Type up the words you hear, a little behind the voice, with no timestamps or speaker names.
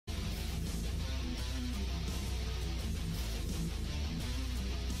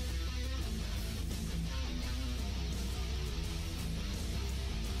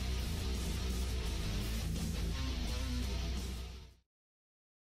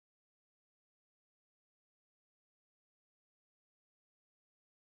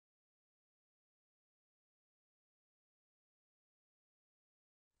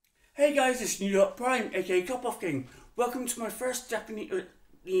Hey guys, it's New York Prime, aka Cop Off King. Welcome to my first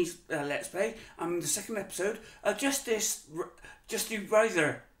Japanese Let's Play. I'm in the second episode of Justirisers.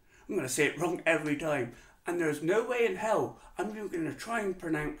 I'm going to say it wrong every time. And there's no way in hell I'm even going to try and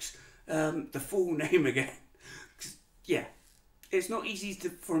pronounce the full name again. Yeah, it's not easy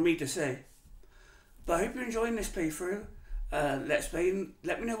for me to say. But I hope you're enjoying this playthrough. Let's Play, and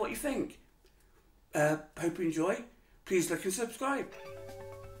let me know what you think. Hope you enjoy. Please like and subscribe.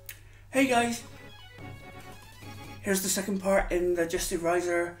 Hey guys, here's the second part in the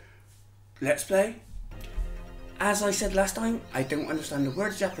Justirisers Let's Play. As I said last time, I don't understand the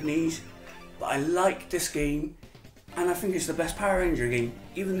word Japanese, but I like this game and I think it's the best Power Ranger game,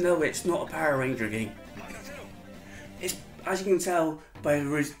 even though it's not a Power Ranger game. It's, as you can tell by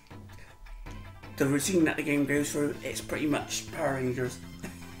the routine that the game goes through, it's pretty much Power Rangers.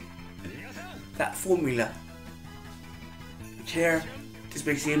 That formula. Here, it's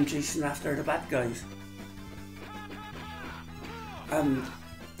basically him chasing after the bad guys.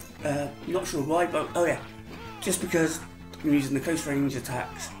 Not sure why, but oh yeah, just because I'm using the close range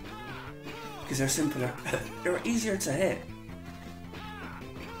attacks, because they're simpler. They're easier to hit.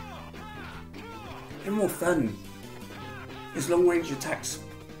 They're more fun. His long range attacks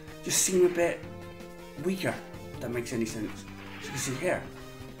just seem a bit weaker, if that makes any sense. As you can see here,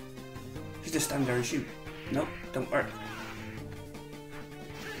 you just stand there and shoot. Nope, don't work.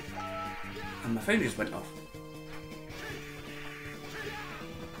 And my phone just went off.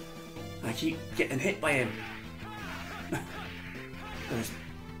 I keep getting hit by him. I just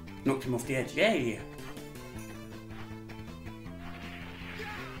knocked him off the edge. Yay!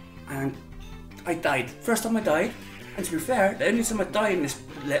 And I died. First time I died, and to be fair, the only time I die in this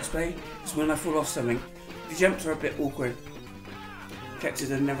Let's Play is when I fall off something. The jumps are a bit awkward.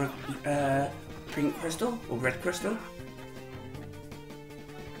 Collected another pink crystal, or red crystal.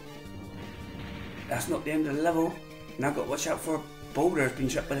 That's not the end of the level. Now I've got to watch out for boulders being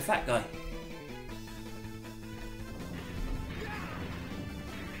shot by the fat guy. You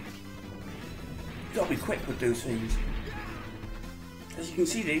gotta be quick with those things. As you can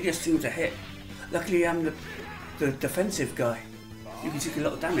see, they just seem to hit. Luckily I'm the defensive guy. You can take a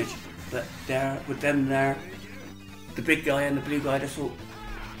lot of damage. But with them there, the big guy and the blue guy, I just thought,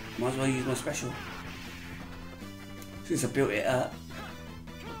 might as well use my special. Since I built it up.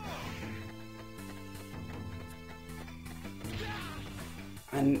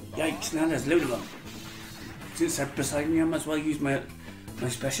 And yikes, now there's a load of them. Since they're beside me, I might as well use my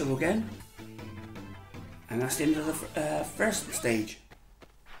special again. And that's the end of the first stage.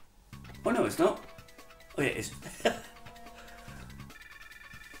 Oh no, it's not. Oh yeah, it is.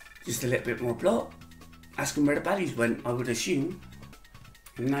 Just a little bit more plot. Ask them where the baddies went, I would assume.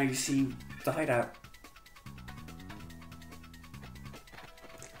 And now you see the hideout.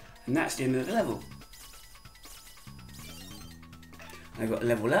 And that's the end of the level. I got a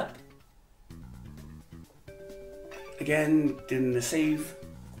level up. Again, doing the save.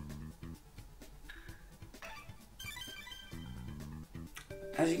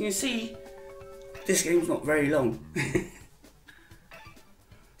 As you can see, this game's not very long.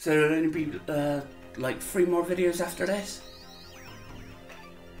 So there'll only be like 3 more videos after this.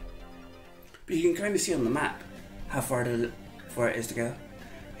 But you can kind of see on the map how far it is to go.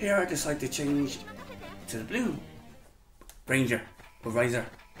 Here I decided to change to the blue Ranger. Or Riser.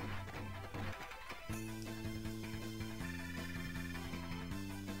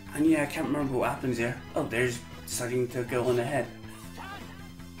 And yeah, I can't remember what happens here. Oh, there's deciding to go on ahead.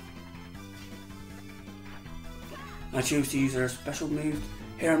 I chose to use our special move.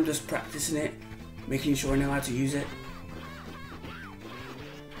 Here I'm just practicing it, making sure I know how to use it.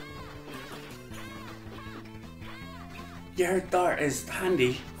 Yeah, her dart is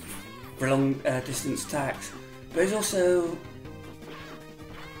handy for long distance attacks, but it's also,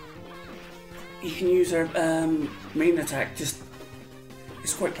 you can use her main attack,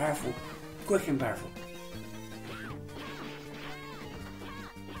 it's quite powerful, quick and powerful.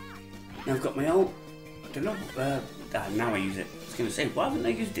 Now I've got my ult, I don't know, now I use it. I was going to say, why haven't I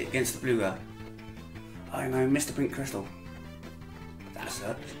used it against the blue guy? I know, missed the pink crystal. That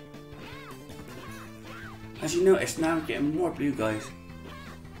sucks. As you notice, now I'm getting more blue guys.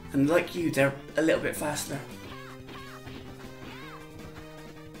 And like you, they're a little bit faster.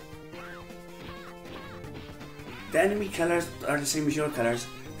 The enemy colours are the same as your colours.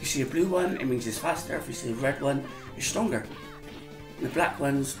 If you see a blue one, it means it's faster. If you see a red one, it's stronger. And the black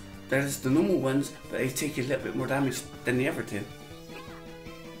ones, they're just the normal ones, but they take a little bit more damage than the other two.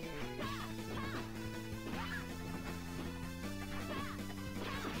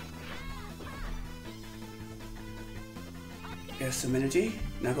 Here's some energy.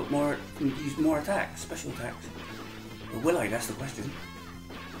 Now I've got more, can use more attacks, special attacks. Or will I? That's the question.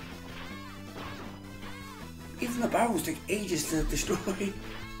 Even the barrels take ages to destroy.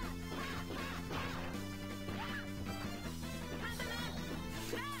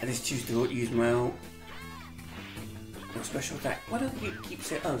 I just choose to use my ult. Or special attack. Why don't you keep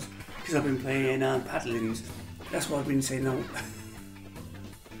saying us? Because I've been playing paddlings. That's why I've been saying no.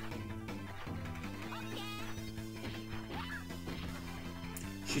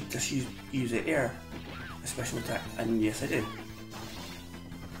 Should just use it here. A special attack. And yes I do.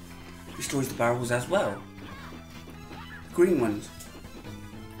 Destroys the barrels as well. Green ones.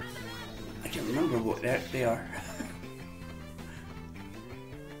 I can't remember what they are.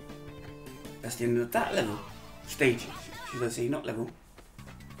 That's the end of that level. Stage, should I say, not level.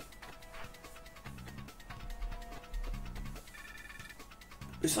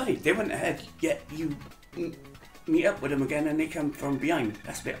 It's funny, they went ahead, yet you meet up with them again and they come from behind.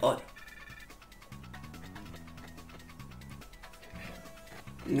 That's a bit odd.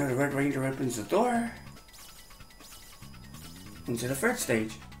 Now the Red Ranger opens the door into the third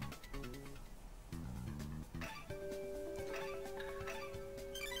stage.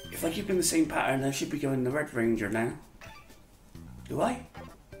 If I keep in the same pattern, I should be going the Red Ranger now. Do I?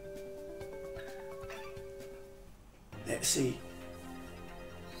 Let's see.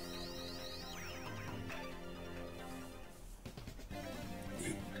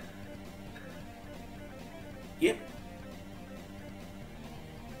 Yep.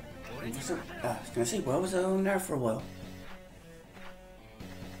 I was gonna say, why was I on there for a while?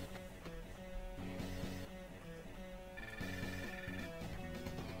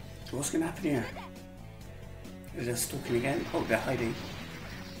 What's gonna happen here? They're just talking again. Oh, they're hiding.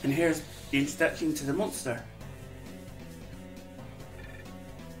 And here's the introduction to the monster.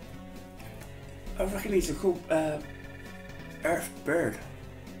 I reckon he's a cool earth bird.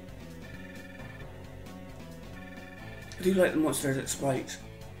 I do like the monster that spikes.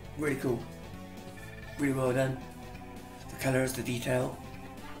 Really cool. Really well done. The colours, the detail.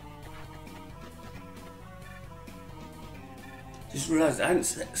 Just realised I hadn't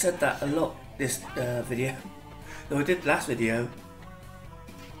said that a lot this video. Though I did last video.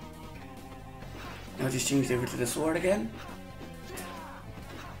 Now I just changed over to the sword again.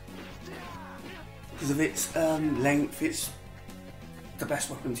 Because of its length, it's the best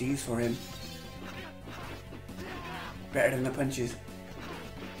weapon to use for him. Better than the punches.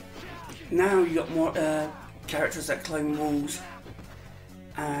 Now you got more characters that climb walls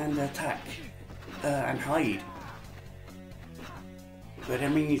and attack and hide. But I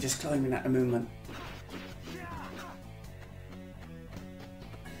mean, you're just climbing at the moment.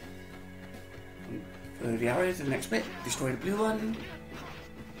 Follow the arrow to the next bit. Destroy the blue one.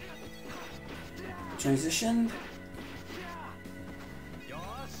 Transition.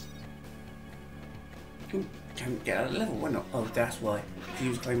 Ooh, can't get out of the level. Why not? Oh, that's why. He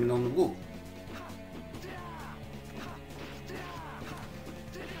was climbing on the wall.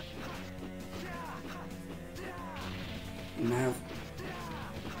 Now,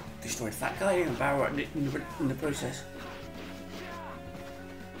 destroy that guy and barrel in the process.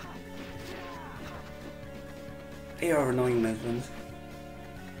 They are annoying, those ones.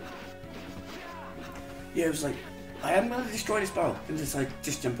 Yeah, it was like, I am going to destroy this barrel, and just like,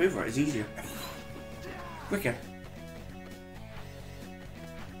 just jump over it, it's easier. Quicker.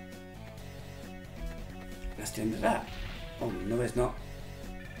 That's the end of that. Oh no, it's not.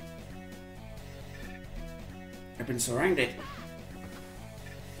 I've been surrounded.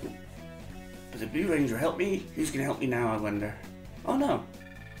 But the Blue Ranger helped me. Who's going to help me now, I wonder? Oh no,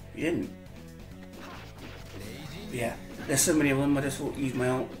 he didn't. Yeah, there's so many of them, I just thought use my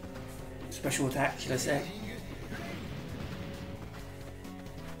own special attack, should I say.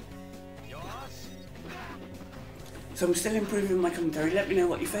 So I'm still improving my commentary, let me know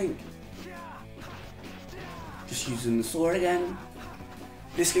what you think. Just using the sword again.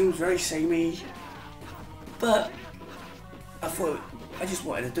 This game was very samey, but I thought I just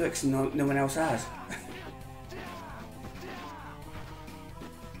wanted to do it because no one else has.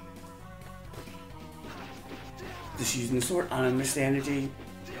 Just using the sword, and I missed the energy,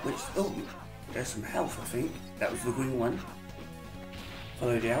 which, oh, there's some health I think, that was the green one.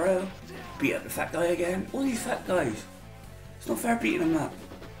 Follow the arrow, beat up the fat guy again, all these fat guys. It's not fair beating them up.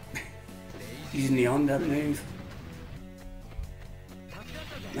 Using the on that move.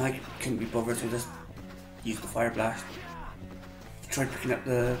 I couldn't be bothered to just use the fire blast. Tried picking up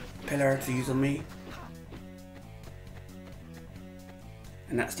the pillar to use on me.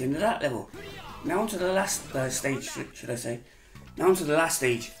 And that's the end of that level. Now on to the last stage, should I say. Now on to the last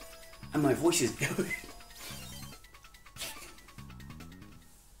stage. And my voice is going.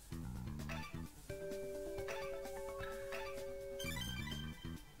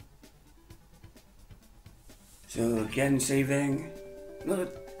 So again, saving. No.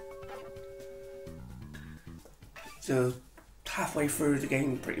 So halfway through the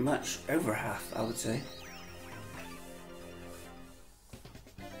game, pretty much over half, I would say.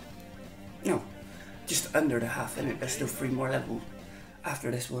 No, just under the half in it. There's still 3 more levels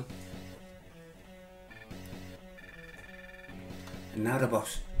after this one. And now the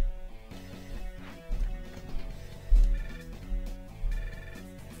boss.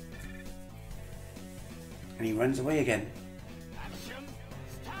 And he runs away again.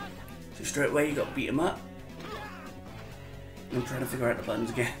 So straight away you got to beat him up. I'm trying to figure out the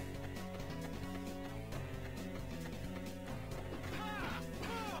buttons again.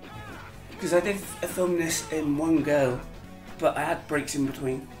 Because I did film this in one go, but I had breaks in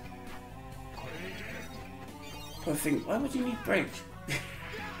between. I think, why would you need breaks?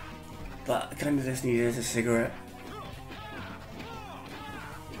 But I kind of just needed a cigarette.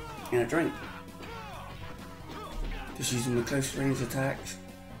 And a drink. Just using the close range attacks.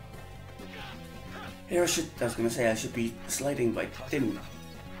 Here I was going to say I should be sliding, but I didn't.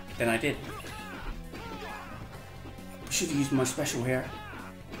 Then I did. I should have used my special here.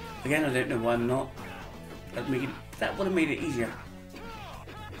 Again, I don't know why I'm not. That would have made it easier.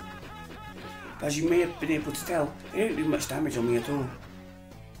 But as you may have been able to tell, it didn't do much damage on me at all.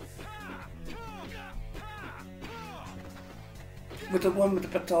 With the one with the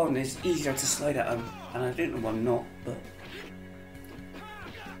baton, it's easier to slide at him, and I don't know why I'm not, but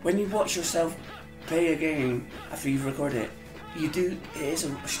when you watch yourself play a game after you've recorded it, it is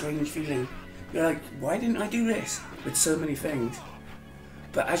a strange feeling. You're like, why didn't I do this with so many things?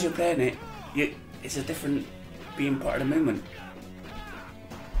 But as you're playing it, it's a different being part of the moment.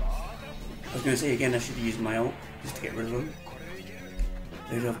 I was going to say again, I should have used my ult just to get rid of them.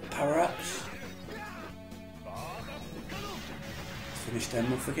 Load of power-ups. Finish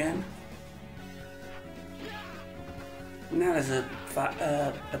them off again. Now there's a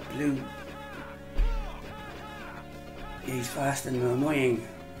blue. Yeah, he's fast and annoying.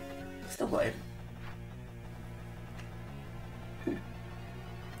 Still got him. Ooh.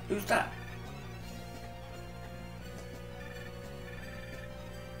 Who's that?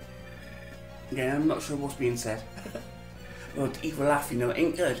 Yeah, I'm not sure what's being said. Well, the evil laugh, you know,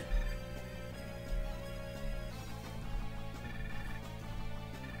 ain't good.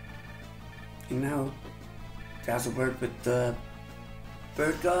 And now, there's a word with the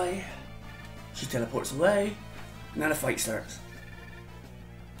bird guy. She teleports away. Now the fight starts.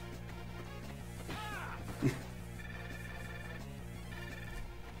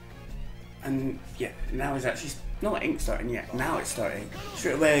 And yeah, now it's actually not ink starting yet. Now it's starting.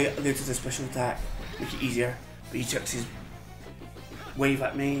 Straight away, I go to the special attack, make it easier. But he chucks his wave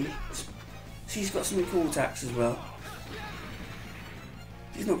at me. See, he's got some cool attacks as well.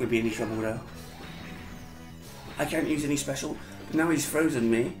 He's not going to be any trouble though. I can't use any special. But now he's frozen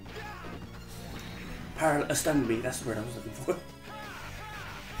me. Stunned me. That's the word I was looking for.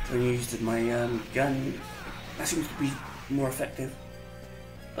 So I used my gun. That seems to be more effective.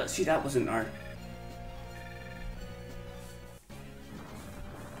 But see, that wasn't hard.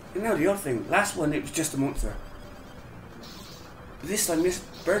 And now the other thing. Last one, it was just a monster. But this time, this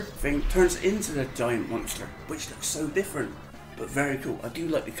bird thing turns into the giant monster, which looks so different, but very cool. I do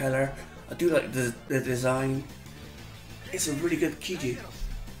like the colour. I do like the design. It's a really good chikyuu.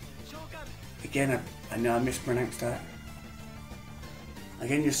 Again, I know I mispronounced that.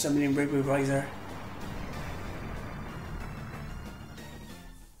 Again, you're summoning Rainbow Riser.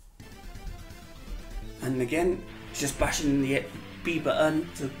 And again, it's just bashing the B button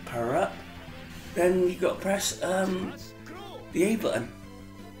to power up. Then you got to press the A button.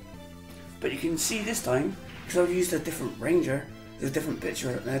 But you can see this time, because I've used a different ranger, there's a different picture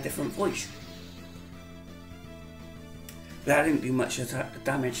and a different voice. That didn't do much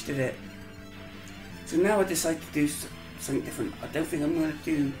damage, did it? So now I decide to do something different. I don't think I'm going to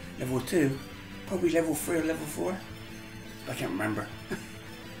do level 2. Probably level 3 or level 4. I can't remember.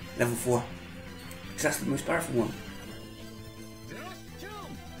 Level 4. Because that's the most powerful one.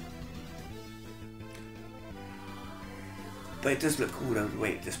 But it does look cool though, the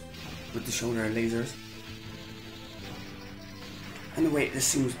way it just, with the shoulder lasers. And the way it just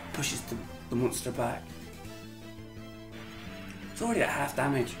seems pushes the monster back. It's already at half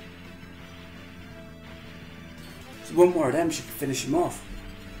damage. So one more of them should finish him off.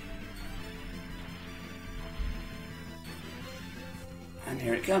 And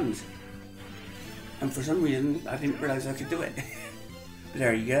here it comes. And for some reason, I didn't realise I could do it. But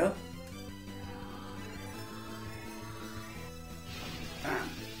there you go.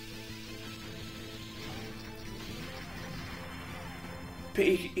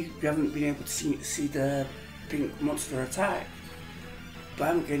 Pity you haven't been able to see the pink monster attack, but I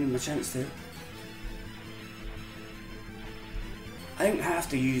haven't given him a chance to. I didn't have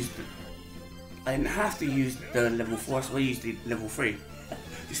to use the level 4, so I used the level 3.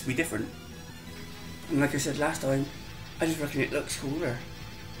 Just to be different. And like I said last time, I just reckon it looks cooler.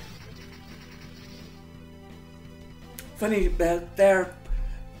 Funny, there,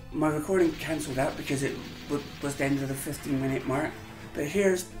 my recording cancelled out because it was the end of the 15-minute mark. But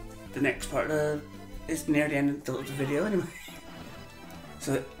here's the next part. It's near the end of the video anyway.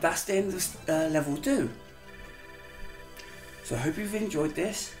 So that's the end of level 2. So I hope you've enjoyed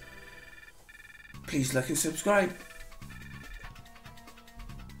this. Please like and subscribe.